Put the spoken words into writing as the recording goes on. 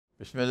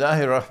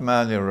Bismillahir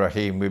Rahmanir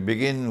Rahim. We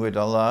begin with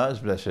Allah's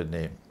blessed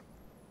name.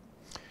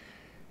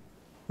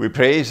 We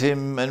praise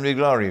Him and we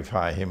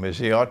glorify Him as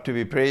He ought to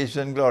be praised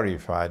and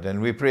glorified.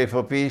 And we pray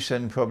for peace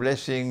and for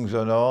blessings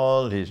on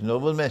all His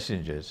noble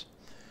messengers,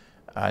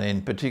 and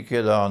in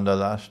particular on the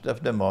last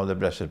of them all, the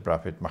Blessed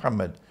Prophet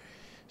Muhammad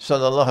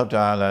Sallallahu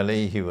Ta'ala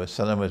Alaihi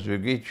Wasallam, as we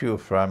greet you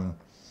from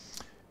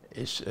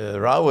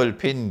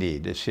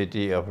Rawalpindi, the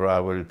city of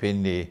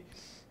Rawalpindi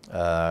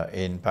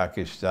in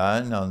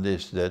Pakistan, on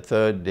this, the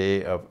third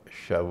day of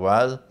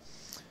Shawwal,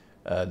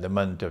 the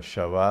month of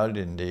Shawwal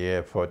in the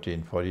year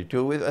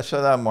 1442, with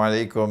Assalamu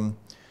alaikum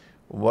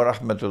wa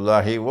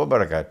rahmatullahi wa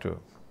barakatuh.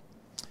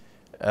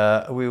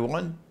 We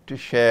want to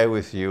share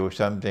with you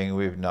something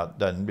we've not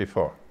done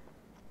before.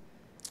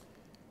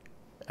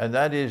 And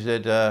that is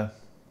that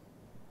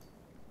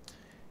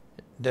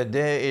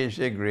there is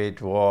a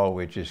great war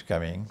which is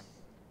coming,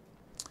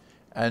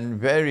 and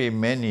very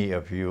many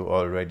of you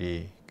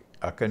already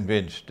are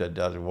convinced that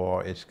that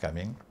war is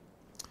coming.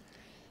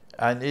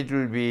 And it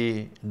will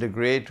be the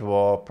great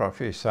war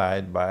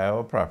prophesied by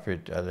our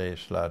Prophet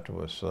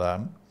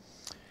ﷺ.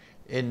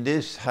 In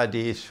this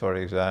hadith, for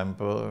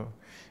example,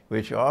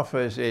 which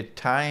offers a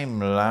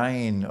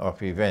timeline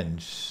of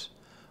events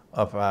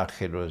of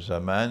Akhirul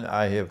Zaman,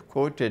 I have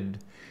quoted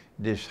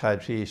this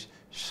hadith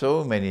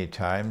so many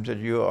times that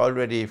you are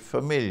already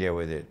familiar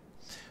with it.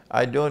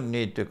 I don't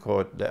need to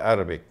quote the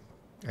Arabic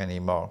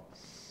anymore.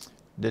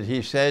 That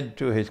he said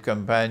to his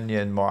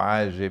companion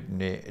Mu'az ibn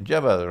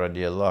Jabal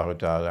radiallahu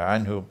ta'ala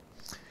anhu,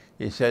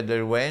 he said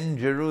that when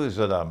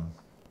Jerusalem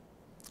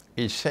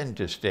is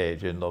center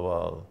stage in the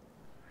world,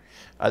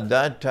 at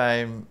that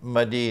time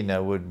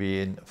Medina would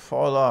be in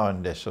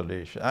forlorn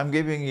desolation. I'm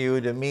giving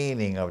you the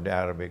meaning of the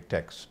Arabic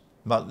text,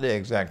 not the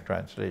exact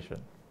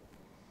translation.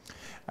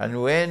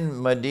 And when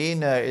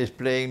Medina is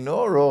playing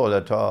no role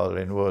at all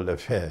in world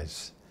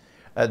affairs,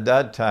 at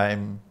that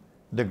time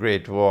the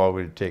great war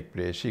will take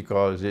place. He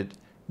calls it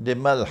the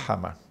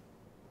Malhama.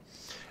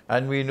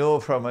 And we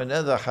know from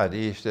another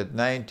hadith that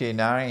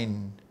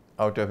 99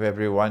 out of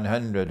every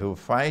 100 who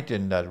fight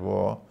in that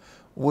war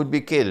would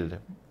be killed.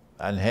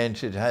 And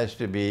hence it has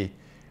to be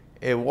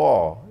a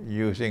war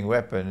using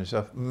weapons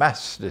of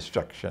mass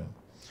destruction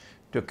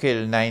to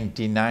kill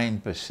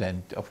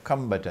 99% of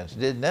combatants.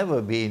 There's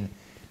never been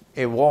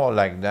a war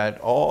like that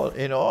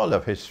in all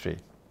of history.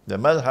 The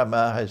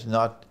Malhama has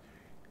not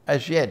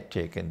as yet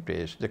taken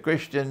place. The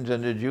Christians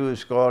and the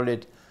Jews call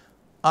it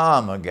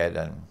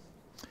Armageddon.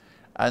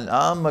 And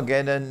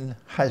Armageddon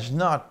has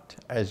not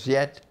as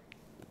yet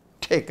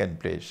taken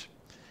place.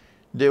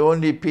 The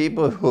only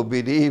people who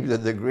believe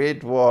that the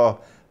Great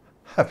War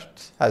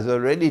has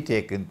already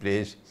taken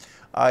place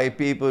are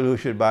people who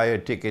should buy a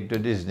ticket to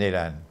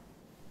Disneyland.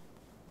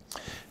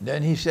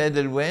 Then he said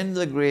that when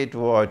the Great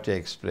War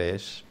takes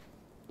place,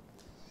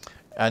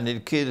 and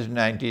it kills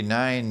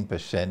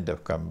 99%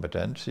 of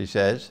combatants, he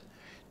says,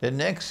 the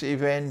next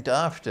event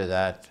after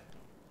that,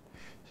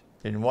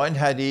 in one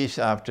hadith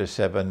after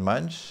 7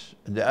 months,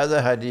 the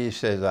other hadith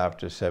says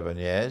after 7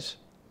 years.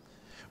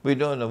 We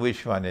don't know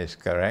which one is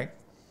correct.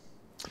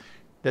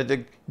 That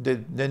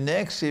the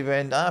next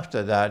event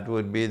after that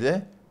would be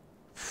the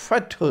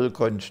Fathul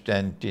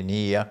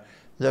Constantiniya,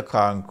 the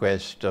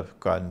conquest of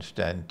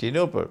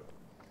Constantinople.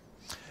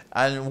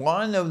 And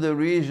one of the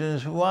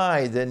reasons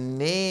why the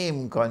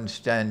name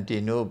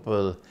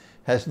Constantinople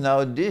has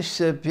now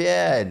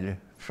disappeared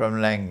from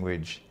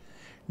language,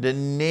 the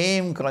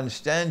name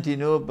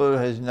Constantinople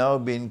has now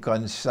been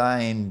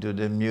consigned to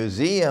the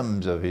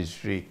museums of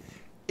history,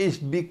 is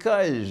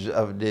because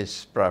of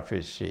this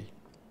prophecy,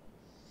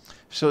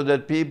 so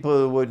that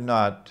people would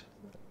not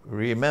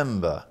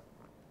remember,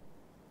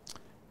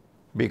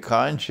 be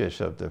conscious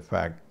of the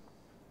fact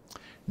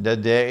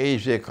that there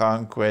is a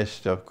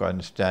conquest of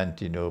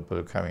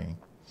Constantinople coming.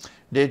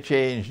 They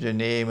change the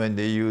name and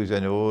they use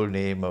an old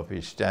name of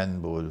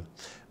Istanbul,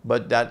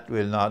 but that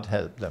will not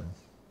help them,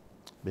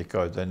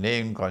 because the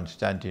name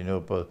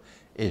Constantinople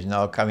is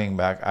now coming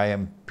back. I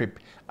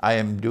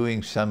am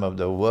doing some of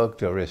the work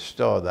to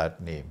restore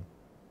that name,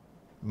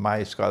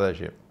 my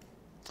scholarship.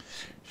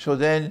 So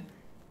then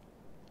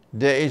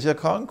there is a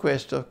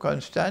conquest of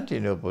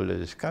Constantinople that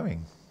is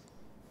coming.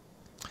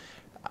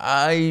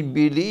 I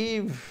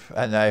believe,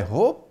 and I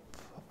hope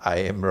I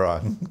am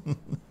wrong,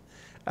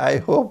 I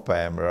hope I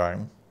am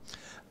wrong.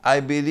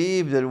 I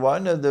believe that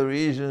one of the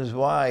reasons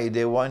why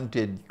they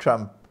wanted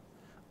Trump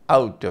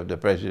out of the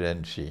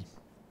presidency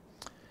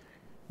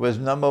was,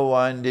 number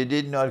one, they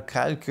did not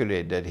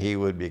calculate that he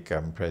would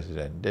become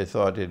president. They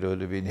thought it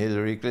would have been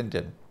Hillary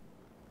Clinton.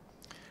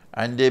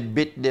 And they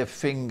bit their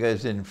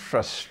fingers in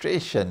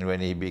frustration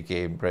when he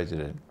became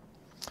president,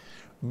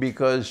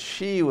 because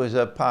she was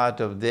a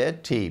part of their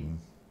team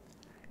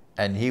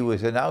and he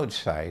was an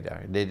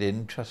outsider. They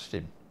didn't trust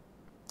him.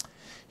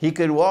 He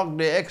could walk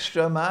the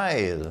extra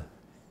mile.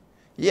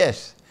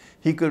 Yes,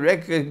 he could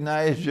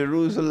recognize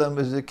Jerusalem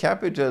as the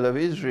capital of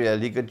Israel.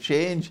 He could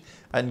change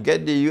and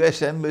get the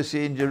U.S.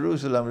 Embassy in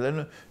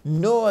Jerusalem.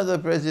 No other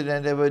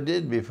president ever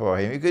did before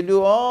him. He could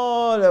do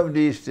all of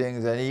these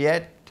things, and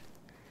yet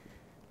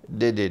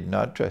they did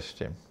not trust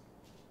him.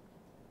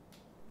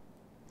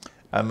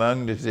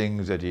 Among the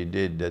things that he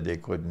did that they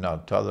could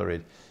not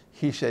tolerate,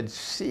 he said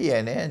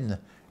CNN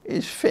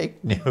is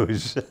fake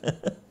news.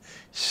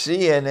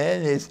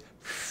 CNN is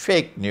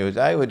fake news.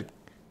 I would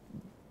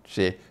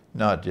say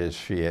not just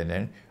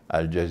CNN,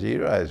 Al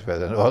Jazeera as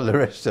well, and all the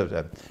rest of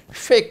them.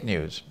 Fake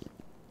news.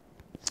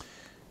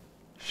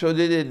 So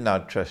they did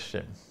not trust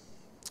him.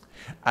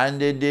 And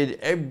they did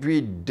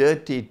every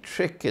dirty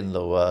trick in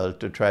the world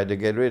to try to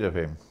get rid of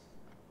him.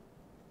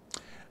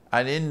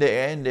 And in the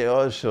end, they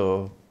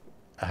also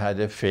had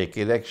a fake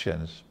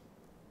elections.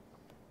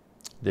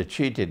 They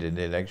cheated in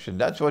the election.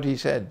 That's what he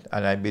said,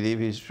 and I believe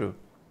he's true.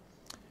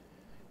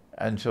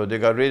 And so they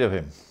got rid of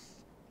him.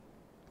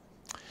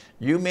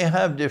 You may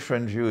have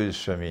different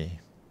views from me.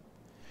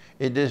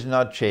 It does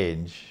not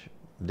change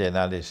the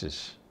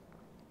analysis.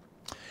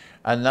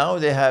 And now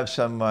they have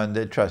someone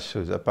they trust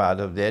who's a part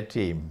of their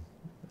team,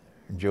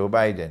 Joe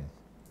Biden,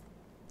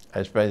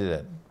 as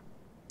president.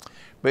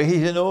 But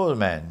he's an old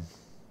man.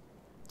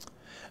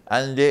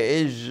 And there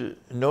is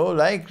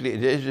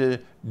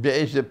there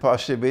is a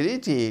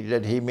possibility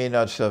that he may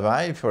not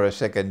survive for a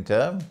second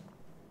term.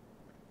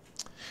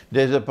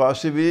 There's a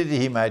possibility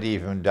he might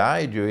even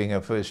die during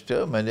a first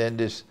term, and then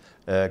this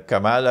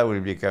Kamala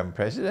will become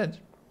president.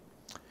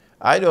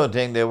 I don't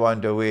think they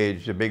want to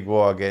wage a big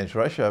war against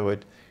Russia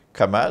with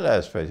Kamala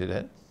as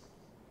president.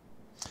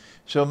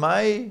 So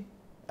my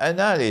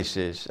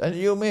analysis, and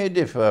you may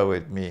differ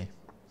with me,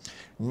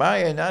 my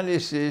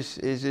analysis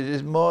is it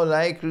is more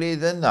likely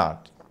than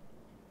not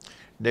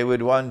they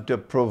would want to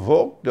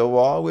provoke the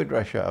war with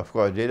Russia. Of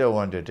course, they don't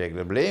want to take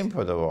the blame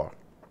for the war.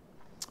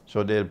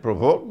 So they'll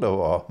provoke the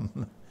war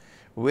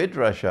with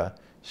Russia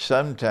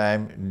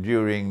sometime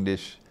during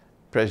this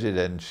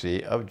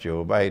presidency of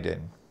Joe Biden.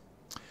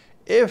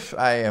 If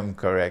I am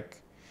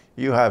correct,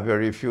 you have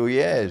very few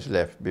years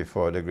left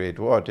before the Great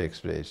War takes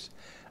place.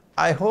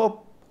 I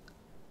hope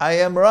I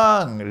am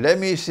wrong. Let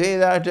me say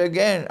that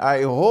again.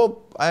 I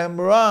hope I am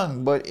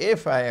wrong. But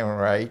if I am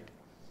right,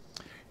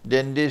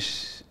 then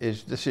this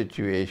is the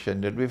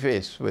situation that we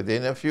face.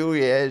 Within a few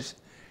years,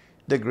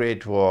 the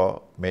Great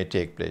War may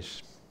take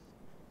place.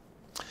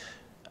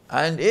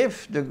 And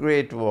if the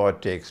Great War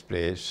takes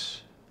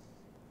place,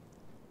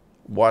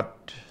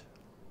 what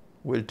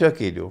will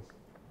Turkey do?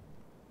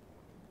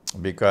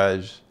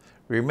 Because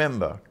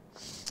remember,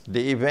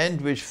 the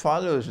event which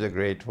follows the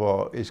Great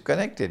War is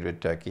connected with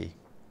Turkey,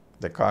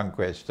 the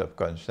conquest of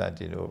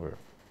Constantinople.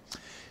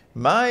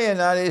 My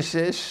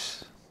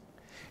analysis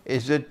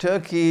is that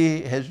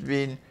Turkey has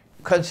been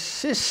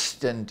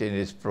consistent in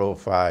its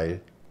profile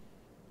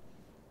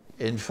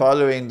in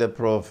following the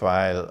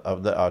profile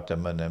of the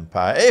Ottoman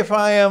Empire. If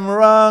I am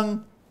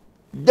wrong,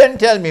 then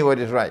tell me what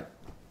is right.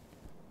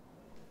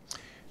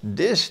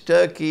 This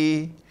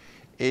Turkey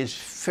is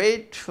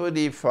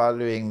faithfully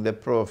following the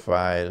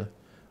profile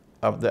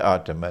of the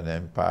Ottoman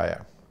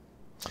Empire.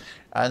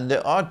 And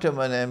the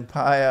Ottoman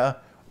Empire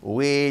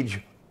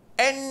waged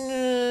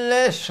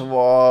endless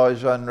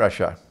wars on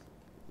Russia.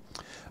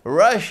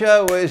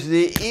 Russia was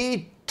the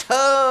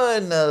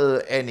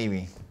eternal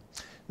enemy.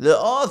 The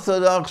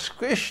Orthodox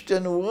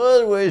Christian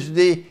world was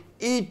the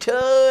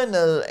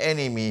eternal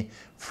enemy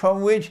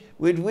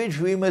with which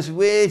we must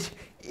wage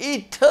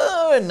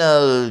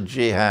eternal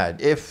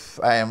jihad. If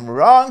I am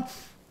wrong,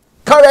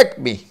 correct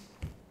me.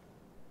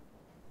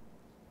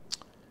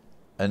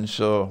 And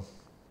so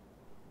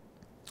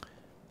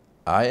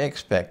I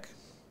expect,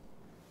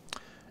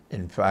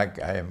 in fact,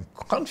 I am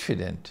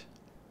confident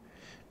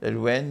that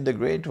when the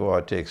Great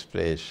War takes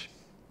place,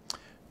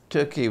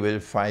 Turkey will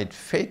fight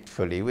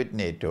faithfully with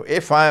NATO.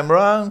 If I am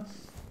wrong,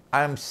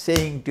 I'm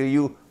saying to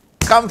you,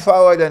 come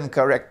forward and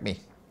correct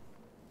me.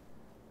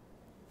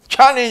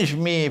 Challenge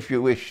me if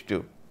you wish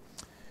to,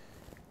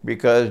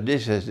 because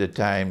this is the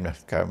time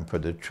that come for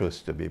the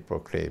truth to be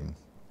proclaimed.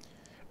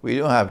 We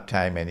don't have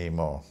time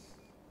anymore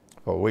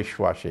for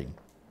wish-washing.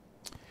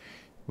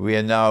 We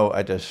are now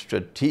at a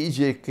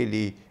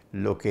strategically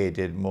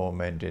located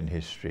moment in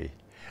history,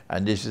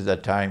 and this is the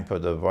time for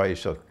the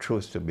voice of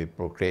truth to be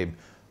proclaimed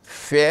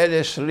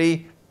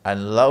fearlessly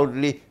and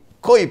loudly,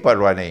 koi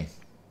parwa nahi.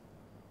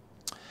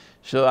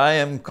 So I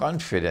am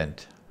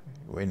confident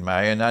in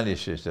my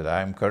analysis that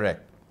I am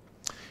correct,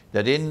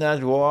 that in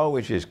that war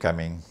which is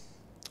coming,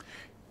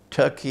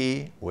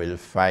 Turkey will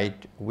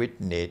fight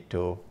with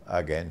NATO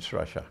against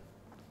Russia.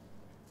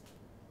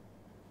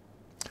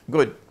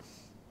 Good.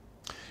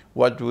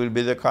 What will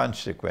be the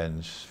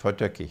consequence for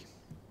Turkey?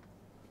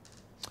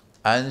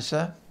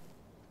 Answer: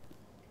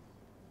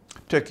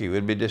 Turkey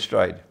will be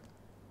destroyed.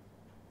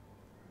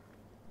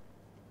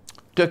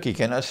 Turkey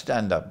cannot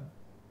stand up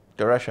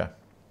to Russia.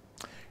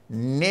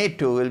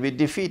 NATO will be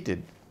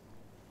defeated.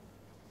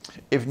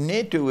 If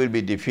NATO will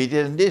be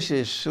defeated, and this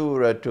is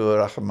Surah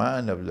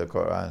Ar-Rahman of the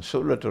Quran,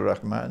 Surah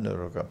Ar-Rahman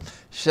of the Quran,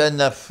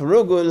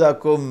 سَنَفْرُغُ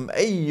لَكُمْ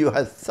أَيُّهَا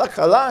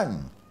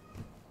الثَّقَلَانِ,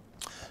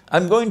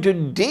 I'm going to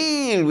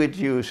deal with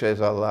you, says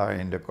Allah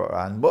in the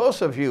Quran,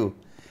 both of you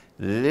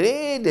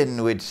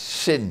laden with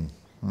sin.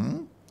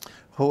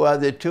 Who are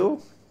the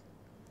two?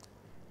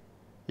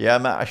 Ya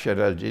ma'ashar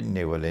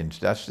al-jinni wal-ins.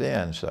 That's the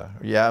answer.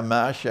 Ya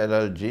ma'ashar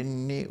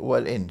al-jinni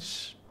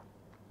wal-ins.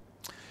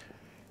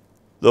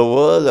 The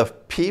world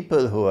of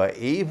people who are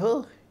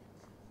evil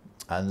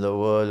and the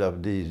world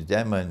of these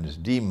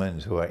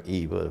demons who are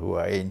evil, who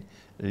are in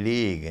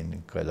league,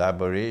 in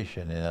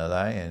collaboration, in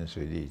alliance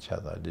with each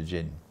other, the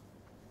jinn.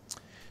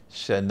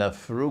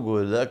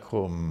 سَنَفْرُغُ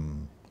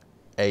لَكُمْ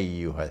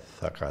أَيُّهَا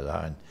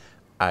الثَّقَلَانِ.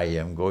 I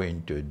am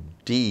going to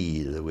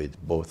deal with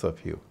both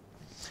of you.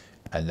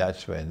 And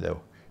that's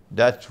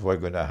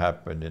what's going to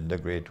happen in the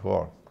Great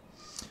War.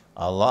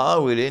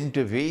 Allah will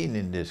intervene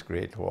in this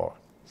Great War.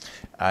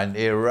 And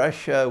a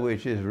Russia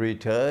which is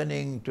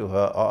returning to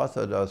her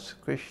Orthodox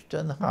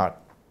Christian heart,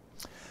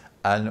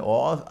 and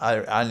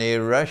a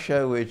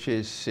Russia which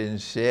is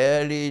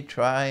sincerely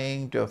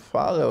trying to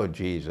follow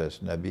Jesus,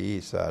 Nabi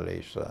Isa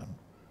alayhi salam,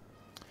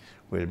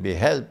 will be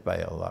helped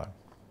by Allah,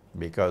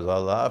 because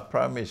Allah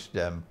promised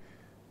them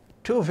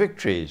 2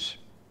 victories.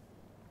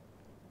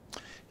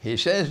 He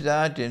says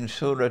that in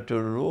Surah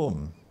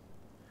Al-Rum,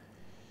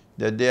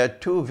 that there are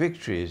 2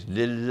 victories.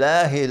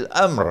 Lillahi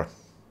al-amr.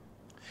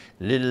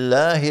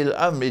 Lillahi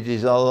al-amr. It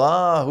is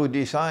Allah who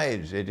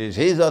decides. It is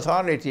His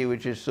authority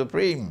which is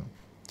supreme.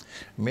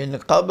 Min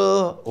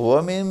qabl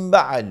wa min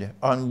ba'd.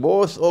 On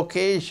both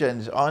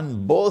occasions,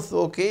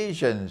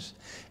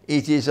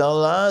 it is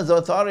Allah's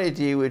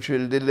authority which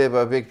will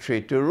deliver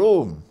victory to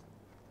Rome.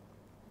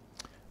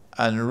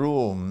 And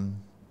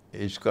Rome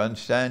is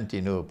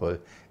Constantinople.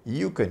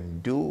 You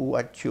can do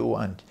what you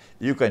want.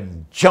 You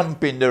can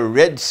jump in the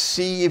Red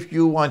Sea if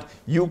you want.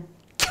 You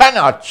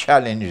cannot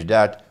challenge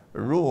that.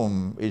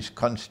 Rome is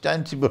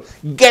Constantinople.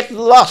 Get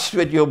lost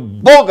with your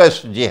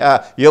bogus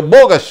jihad, your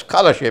bogus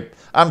scholarship.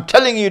 I'm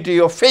telling you to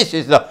your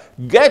faces now,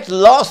 get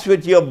lost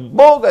with your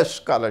bogus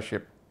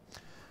scholarship.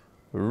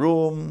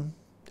 Rome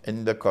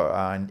in the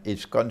Quran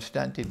is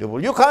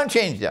Constantinople. You can't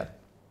change that.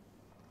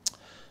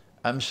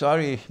 I'm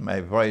sorry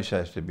my voice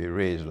has to be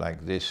raised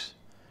like this,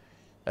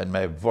 and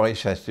my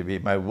words has to be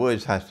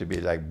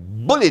like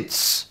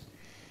bullets,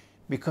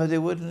 because they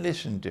wouldn't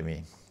listen to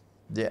me.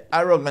 Their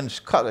arrogant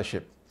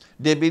scholarship,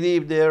 they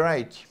believe they're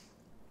right.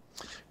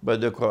 But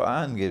the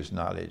Quran gives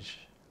knowledge.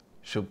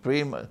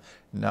 Supreme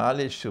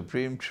knowledge,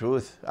 supreme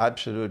truth,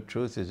 absolute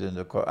truth is in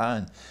the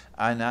Quran.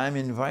 And I'm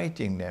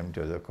inviting them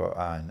to the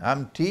Quran.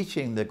 I'm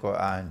teaching the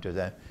Quran to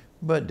them,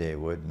 but they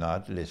would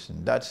not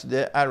listen. That's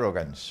their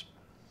arrogance.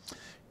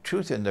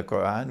 Truth in the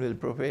Quran will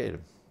prevail.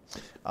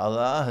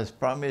 Allah has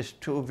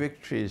promised 2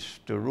 victories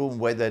to Rome,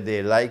 whether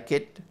they like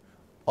it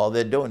or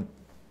they don't.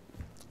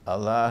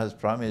 Allah has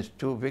promised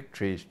 2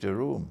 victories to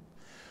Rome,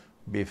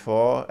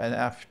 before and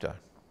after.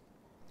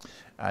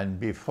 And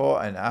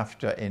before and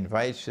after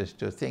invites us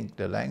to think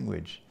the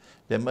language.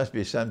 There must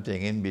be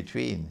something in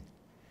between,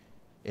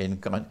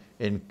 in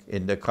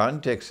the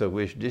context of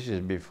which this is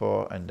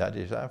before and that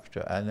is after.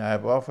 And I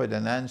have offered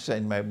an answer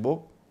in my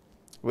book.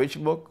 Which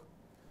book?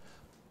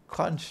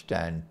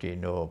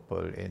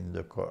 Constantinople in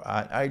the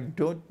Quran. I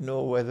don't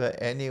know whether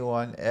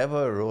anyone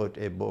ever wrote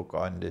a book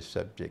on this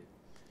subject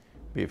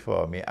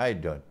before me. I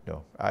don't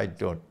know.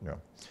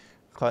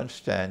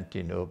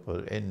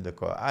 Constantinople in the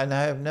Quran. And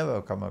I have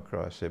never come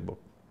across a book.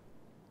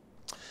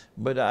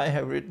 But I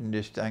have written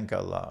this, thank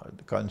Allah,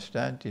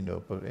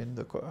 Constantinople in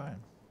the Quran.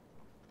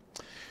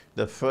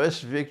 The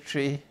first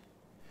victory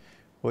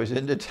was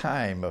in the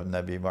time of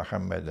Nabi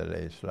Muhammad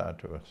alayhi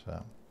salatu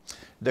wasalam.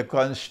 The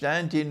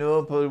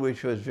Constantinople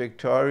which was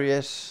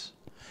victorious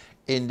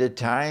in the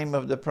time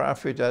of the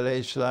Prophet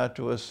alayhi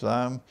salatu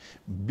wasalam,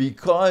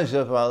 because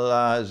of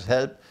Allah's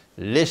help,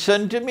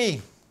 listen to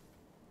me.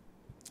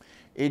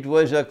 It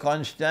was a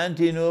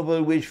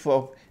Constantinople which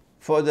for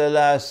the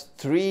last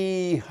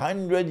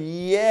 300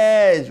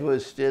 years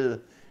was still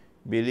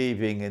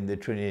believing in the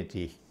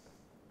Trinity.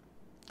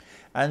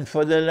 And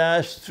for the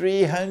last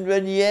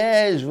 300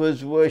 years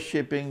was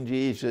worshipping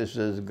Jesus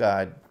as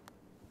God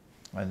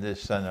and the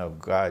Son of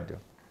God.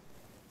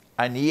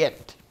 And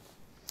yet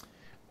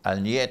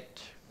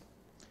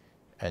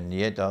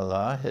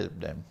Allah helped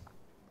them.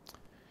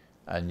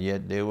 And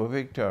yet they were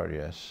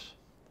victorious.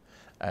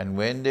 And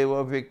when they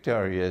were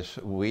victorious,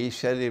 we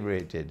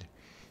celebrated.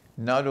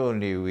 Not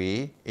only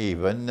we,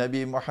 even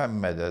Nabi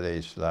Muhammad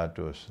alayhi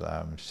salatu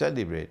wasalam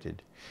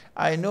celebrated.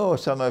 I know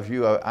some of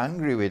you are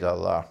angry with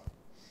Allah.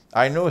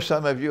 I know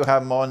some of you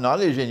have more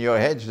knowledge in your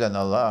heads than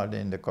Allah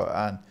in the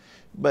Quran.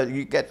 But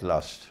you get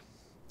lost.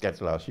 Get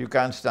lost. You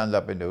can't stand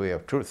up in the way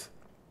of truth.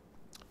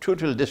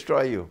 Truth will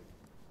destroy you.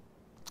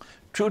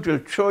 Truth will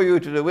throw you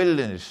to the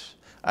wilderness.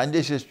 And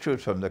this is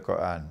truth from the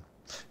Quran.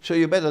 So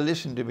you better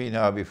listen to me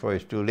now before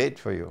it's too late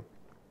for you.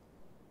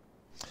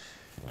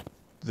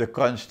 The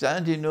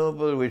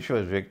Constantinople which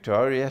was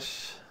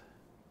victorious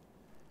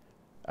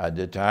at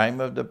the time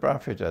of the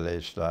Prophet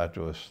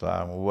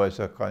ﷺ was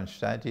a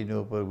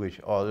Constantinople which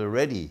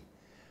already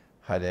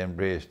had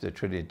embraced the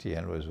Trinity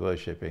and was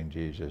worshipping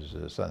Jesus,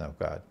 the Son of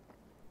God.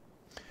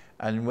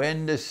 And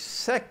when the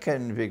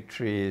second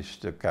victory is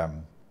to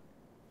come,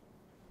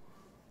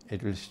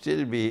 it will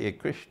still be a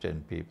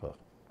Christian people.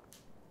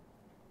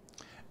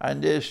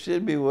 And they'll still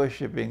be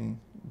worshipping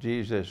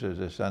Jesus is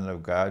the Son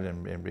of God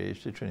and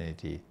embraced the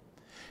Trinity.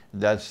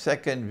 That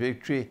second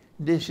victory,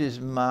 this is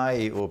my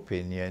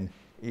opinion.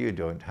 You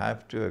don't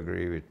have to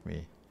agree with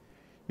me.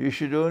 You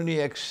should only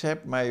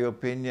accept my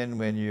opinion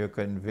when you're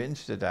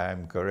convinced that I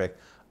am correct.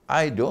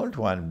 I don't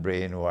want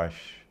brainwash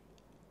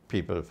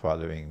people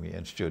following me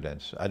and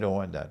students. I don't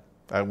want that.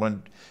 I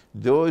want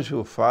those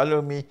who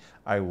follow me,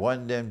 I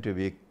want them to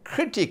be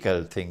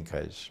critical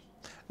thinkers,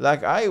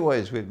 like I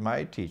was with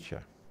my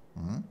teacher.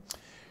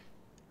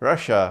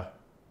 Russia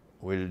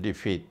will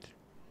defeat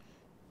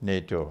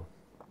NATO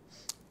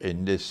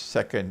in this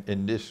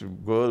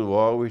World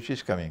War which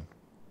is coming.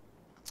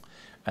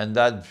 And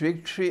that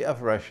victory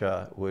of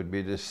Russia would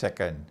be the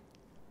second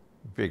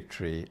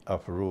victory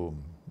of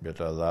Rome that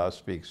Allah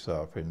speaks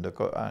of in the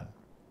Quran.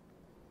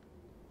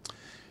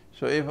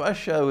 So if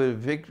Russia will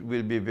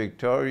be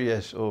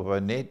victorious over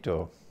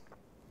NATO,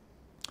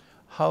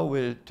 how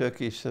will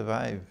Turkey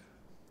survive?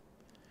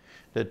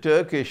 The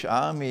Turkish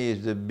army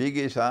is the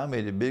biggest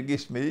army, the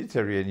biggest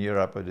military in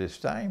Europe at this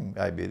time,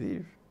 I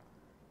believe.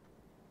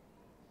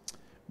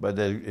 But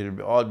it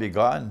will all be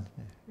gone.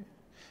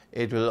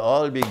 It will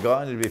all be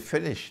gone, it will be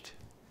finished.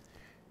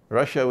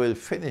 Russia will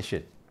finish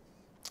it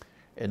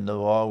in the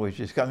war which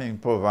is coming,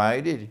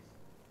 provided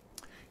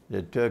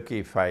that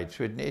Turkey fights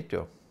with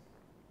NATO.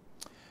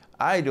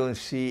 I don't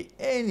see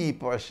any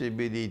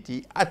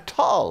possibility at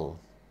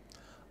all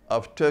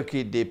of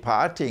Turkey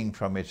departing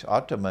from its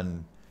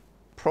Ottoman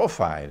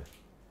profile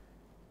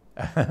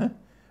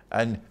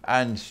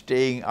and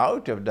staying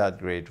out of that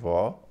great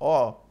war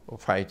or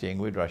fighting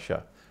with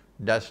Russia.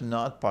 That's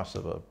not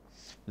possible.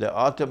 The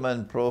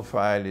Ottoman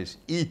profile is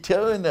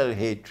eternal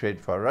hatred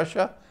for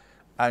Russia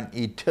and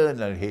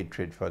eternal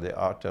hatred for the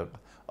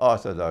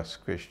Orthodox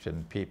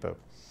Christian people.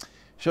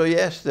 So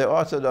yes, the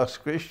Orthodox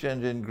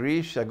Christians in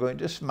Greece are going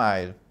to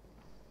smile.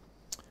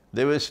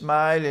 They will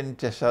smile in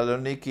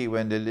Thessaloniki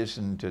when they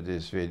listen to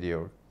this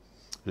video.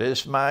 They'll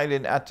smile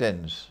in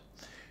Athens.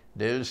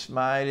 They'll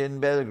smile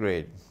in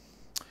Belgrade.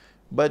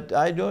 But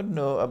I don't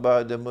know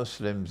about the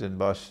Muslims in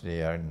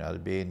Bosnia and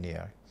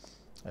Albania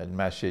and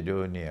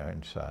Macedonia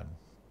and so on,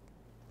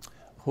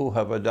 who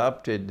have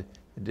adopted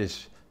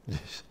this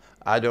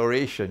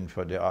adoration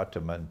for the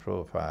Ottoman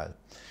profile.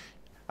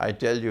 I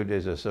tell you,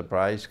 there's a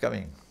surprise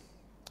coming.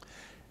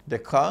 The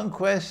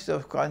conquest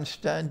of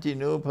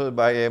Constantinople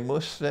by a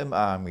Muslim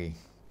army,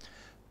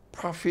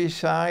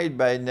 prophesied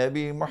by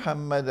Nabi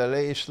Muhammad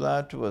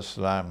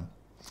ﷺ,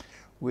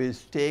 will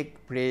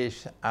take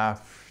place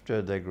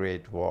after the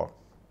Great War.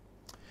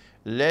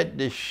 Let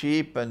the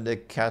sheep and the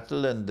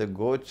cattle and the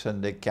goats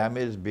and the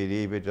camels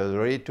believe it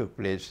already took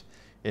place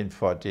in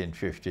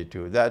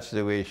 1452. That's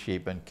the way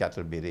sheep and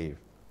cattle believe.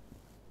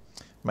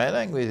 My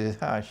language is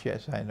harsh,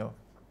 yes, I know.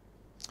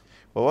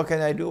 But what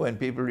can I do when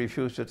people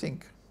refuse to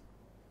think?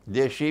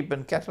 They're sheep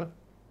and cattle.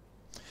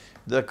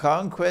 The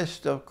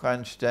conquest of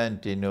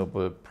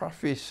Constantinople,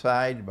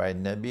 prophesied by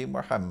Nabi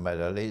Muhammad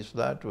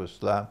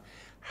ﷺ,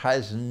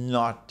 has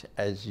not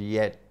as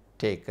yet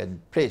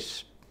taken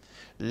place.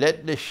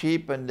 Let the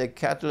sheep and the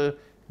cattle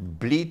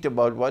bleat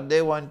about what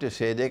they want to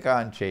say. They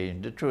can't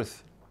change the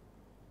truth.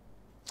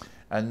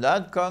 And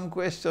that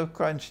conquest of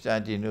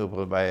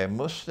Constantinople by a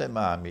Muslim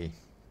army,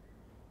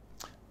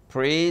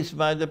 praised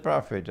by the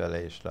Prophet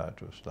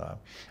ﷺ,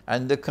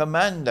 and the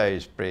commander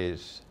is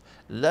praised,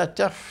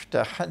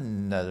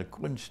 لَتَفْتَحَنَّ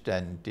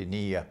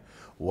الْقُنْسْتَنْتِنِيَّةَ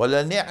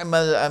وَلَنِعْمَ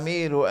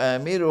الْأَمِيرُ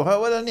آمِرُهَا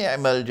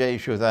وَلَنِعْمَ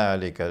الْجَيْشُ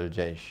ذَلِكَ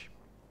الْجَيْشُ.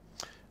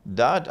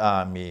 That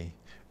army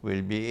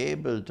will be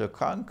able to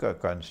conquer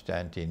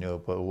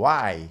Constantinople.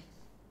 Why?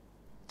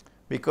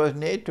 Because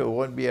NATO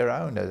won't be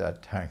around at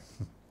that time.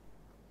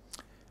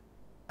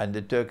 And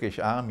the Turkish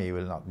army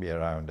will not be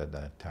around at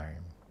that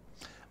time.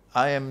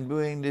 I am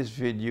doing this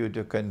video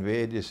to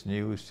convey this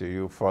news to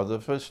you for the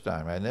first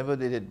time. I never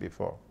did it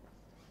before.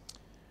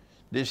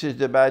 This is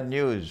the bad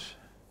news,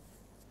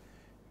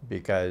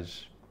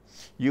 because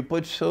you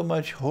put so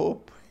much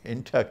hope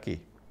in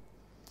Turkey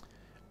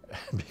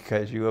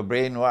because you were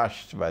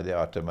brainwashed by the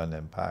Ottoman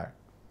Empire.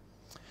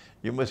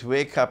 You must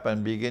wake up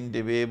and begin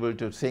to be able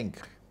to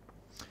think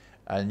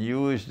and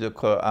use the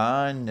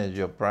Quran as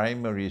your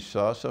primary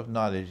source of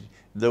knowledge.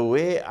 The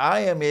way I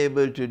am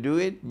able to do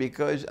it,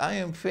 because I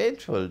am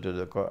faithful to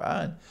the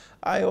Quran.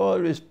 I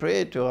always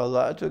pray to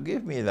Allah to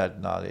give me that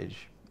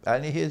knowledge.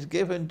 And He has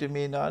given to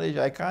me knowledge,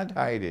 I can't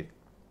hide it.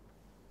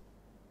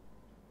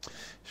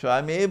 So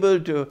I'm able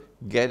to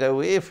get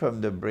away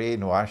from the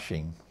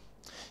brainwashing.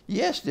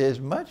 Yes, there's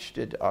much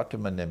that the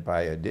Ottoman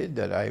Empire did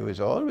that I was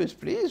always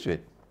pleased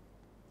with.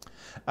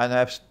 And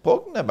I've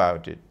spoken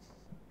about it.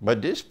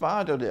 But this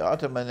part of the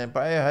Ottoman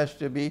Empire has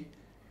to be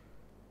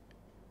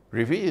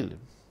revealed.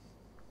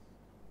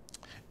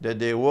 That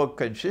they work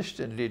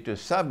consistently to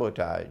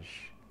sabotage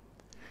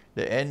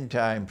the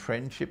end-time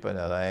friendship and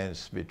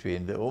alliance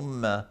between the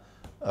Ummah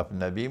of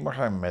Nabi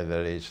Muhammad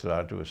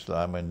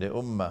ﷺ and the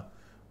Ummah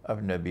of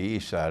Nabi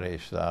Isa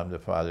ﷺ, the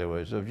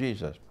followers of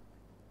Jesus.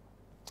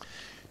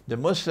 The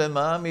Muslim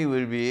army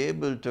will be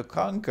able to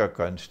conquer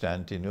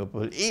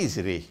Constantinople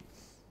easily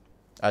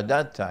at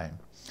that time.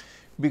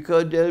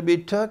 because there'll be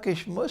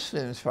Turkish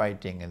Muslims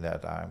fighting in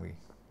that army.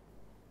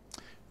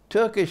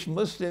 Turkish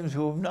Muslims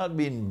who have not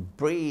been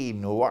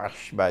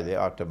brainwashed by the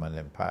Ottoman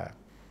Empire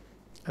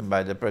and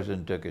by the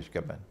present Turkish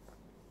government.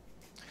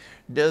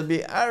 There'll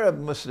be Arab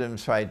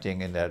Muslims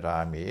fighting in that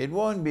army. It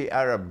won't be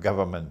Arab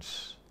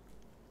governments.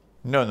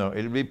 No,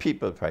 it'll be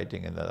people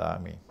fighting in that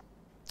army.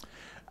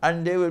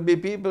 And there will be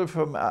people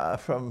from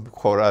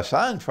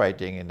Khorasan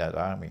fighting in that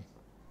army.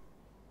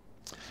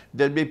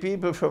 There'll be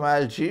people from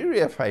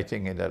Algeria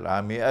fighting in that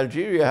army.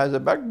 Algeria has a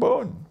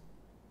backbone.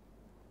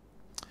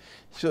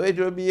 So it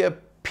will be a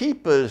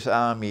people's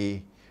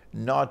army,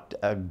 not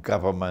a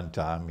government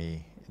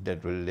army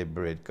that will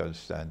liberate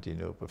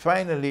Constantinople.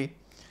 Finally,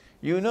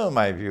 you know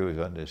my views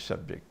on this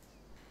subject.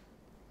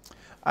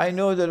 I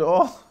know that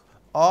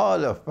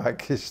all of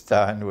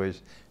Pakistan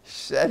was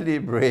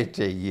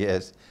celebrating,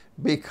 yes,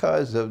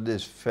 because of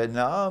this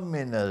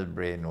phenomenal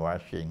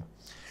brainwashing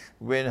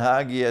when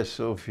Hagia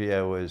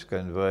Sophia was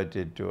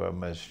converted to a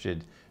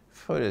masjid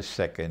for a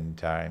second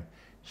time,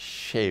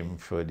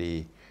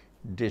 shamefully,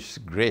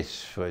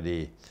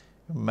 disgracefully,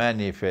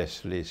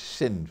 manifestly,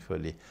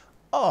 sinfully.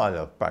 All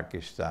of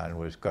Pakistan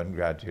was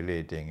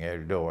congratulating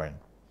Erdogan.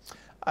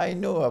 I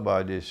know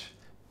about this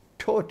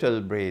total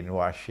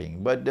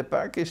brainwashing, but the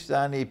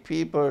Pakistani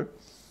people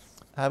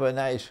have a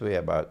nice way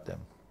about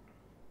them.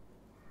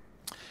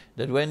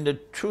 That when the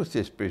truth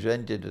is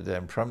presented to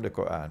them from the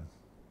Quran,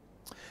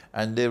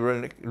 and they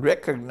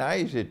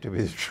recognize it to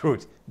be the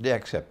truth, they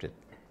accept it,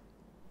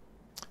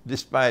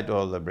 despite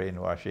all the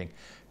brainwashing.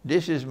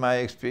 This is my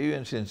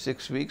experience in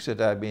 6 weeks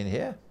that I've been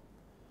here.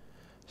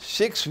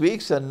 6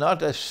 weeks and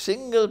not a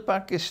single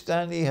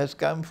Pakistani has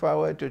come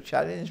forward to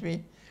challenge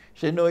me.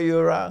 Say, no,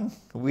 you're wrong,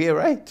 we're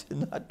right.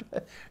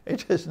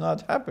 It has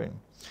not happened.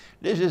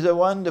 This is a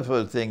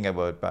wonderful thing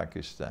about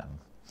Pakistan.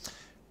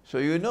 So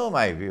you know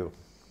my view,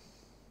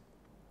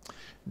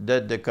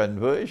 that the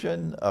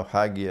conversion of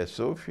Hagia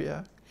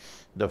Sophia,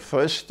 the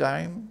first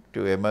time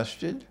to a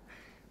masjid,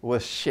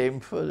 was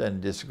shameful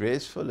and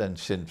disgraceful and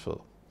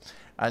sinful.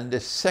 And the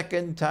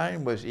second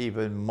time was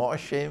even more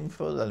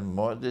shameful and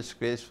more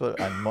disgraceful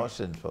and more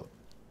sinful.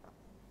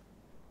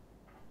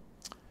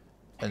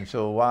 And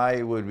so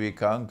why would we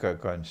conquer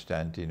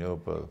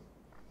Constantinople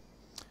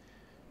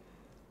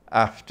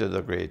after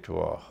the Great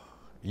War?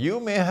 You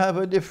may have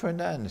a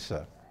different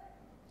answer.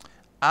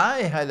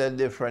 I had a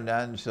different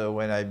answer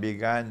when I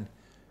began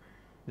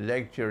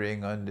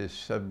lecturing on this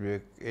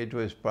subject. It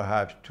was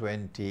perhaps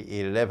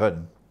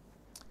 2011.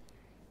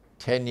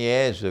 10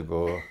 years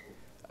ago,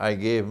 I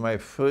gave my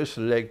first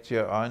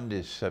lecture on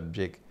this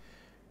subject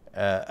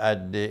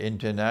at the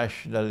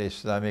International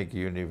Islamic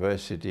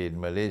University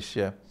in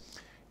Malaysia.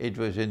 It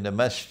was in the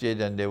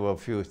masjid and there were a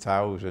few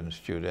thousand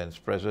students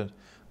present,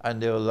 and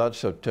there were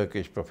lots of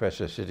Turkish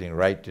professors sitting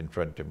right in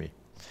front of me.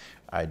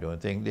 I don't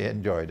think they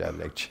enjoyed that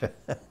lecture.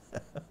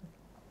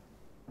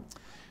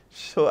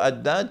 So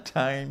at that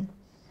time,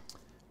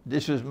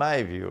 this was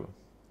my view.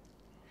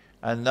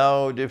 And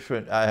now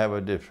I have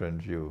a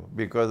different view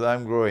because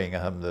I'm growing,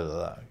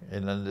 alhamdulillah,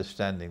 in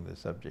understanding the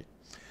subject.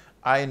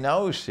 I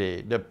now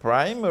say the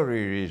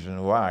primary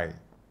reason why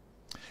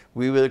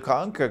we will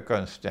conquer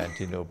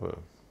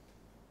Constantinople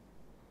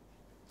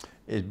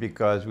is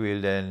because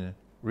we'll then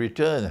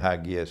return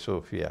Hagia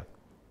Sophia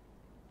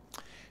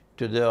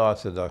to the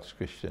Orthodox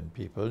Christian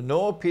people.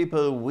 No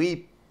people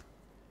weep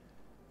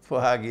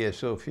for Hagia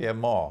Sophia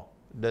more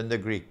than the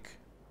Greek.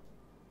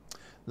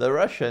 The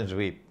Russians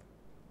weep,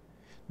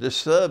 the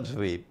Serbs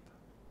weep,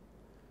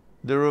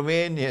 the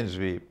Romanians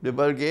weep, the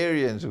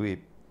Bulgarians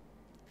weep,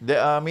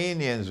 the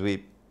Armenians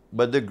weep,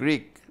 but the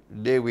Greek,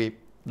 they weep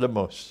the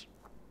most.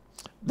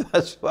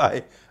 That's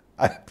why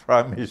I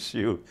promise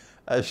you,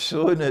 as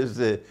soon as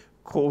the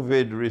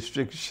COVID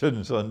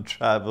restrictions on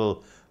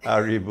travel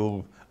are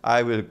removed,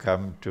 I will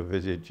come to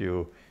visit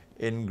you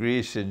in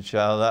Greece,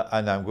 inshallah,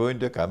 and I'm going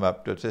to come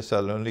up to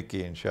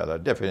Thessaloniki, inshallah,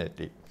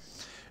 definitely,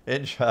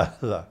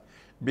 inshallah,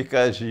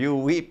 because you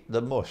weep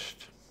the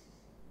most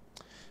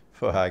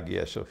for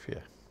Hagia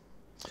Sophia.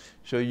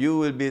 So you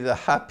will be the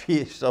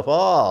happiest of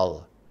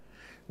all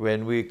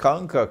when we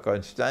conquer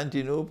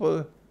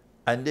Constantinople,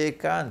 and they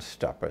can't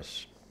stop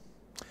us.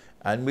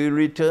 And we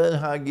return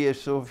Hagia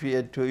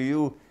Sophia to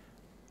you,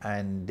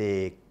 and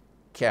they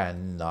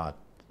cannot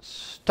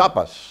stop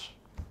us.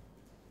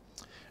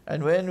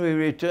 And when we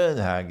return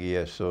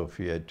Hagia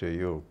Sophia to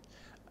you,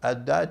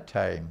 at that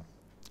time,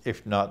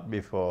 if not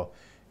before,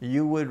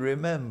 you will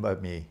remember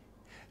me,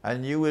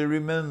 and you will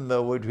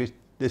remember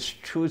this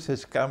truth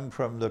has come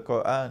from the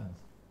Quran.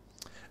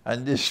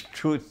 And this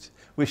truth,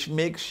 which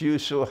makes you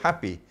so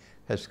happy,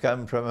 has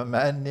come from a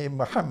man named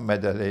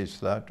Muhammad alayhi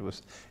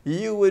salatu.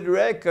 You would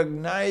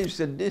recognize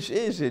that this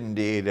is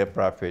indeed a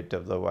prophet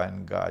of the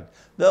one God.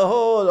 The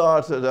whole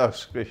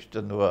Orthodox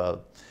Christian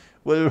world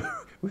will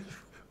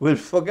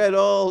forget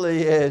all the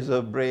years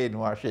of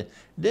brainwashing.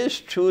 This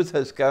truth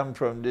has come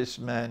from this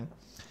man.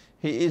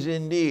 He is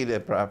indeed a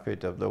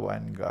prophet of the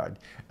one God.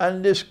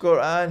 And this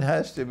Quran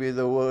has to be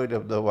the word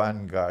of the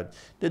one God.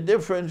 The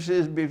difference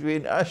is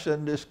between us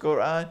and this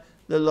Quran,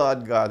 the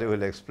Lord God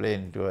will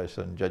explain to us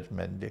on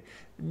Judgment Day.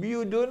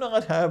 You do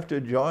not have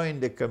to join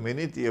the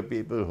community of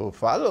people who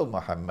follow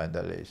Muhammad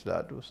alayhi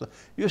salatu wasalam.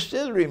 You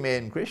still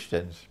remain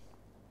Christians.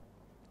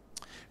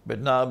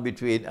 But now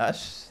between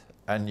us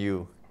and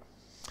you,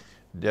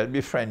 there'll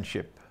be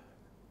friendship,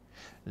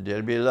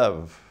 there'll be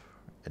love,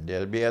 and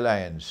there'll be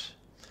alliance.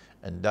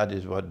 And that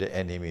is what the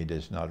enemy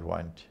does not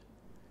want.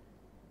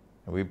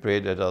 We pray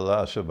that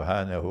Allah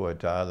subhanahu wa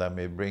ta'ala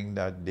may bring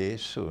that day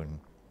soon,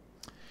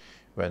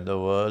 when the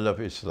world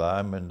of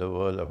Islam and the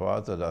world of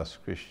Orthodox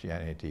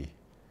Christianity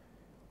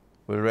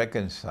will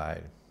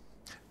reconcile,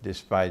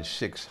 despite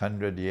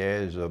 600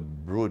 years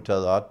of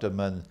brutal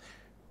Ottoman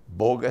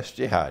bogus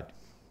jihad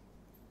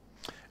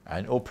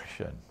and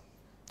oppression,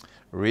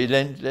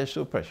 relentless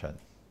oppression.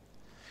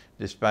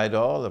 Despite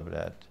all of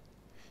that,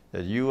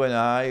 that you and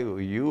I,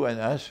 you and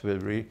us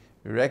will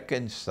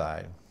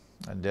reconcile,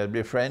 and there'll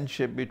be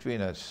friendship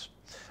between us,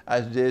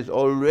 as there's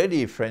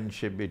already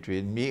friendship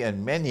between me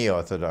and many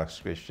Orthodox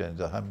Christians,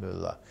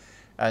 alhamdulillah.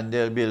 And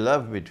there'll be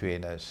love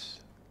between us,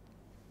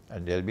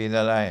 and there'll be an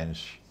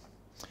alliance.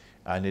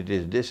 And it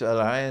is this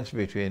alliance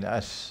between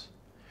us,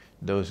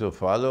 those who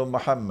follow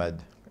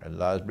Muhammad,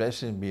 Allah's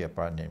blessing be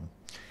upon him,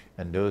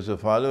 and those who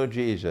follow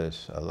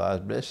Jesus, Allah's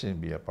blessing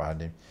be upon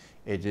him.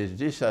 It is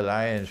this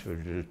alliance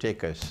which will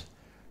take us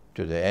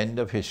to the end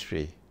of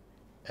history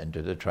and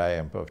to the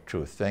triumph of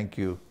truth. Thank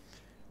you.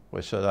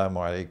 Wassalamu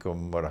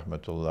alaikum wa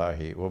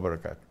rahmatullahi wa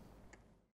barakatuh.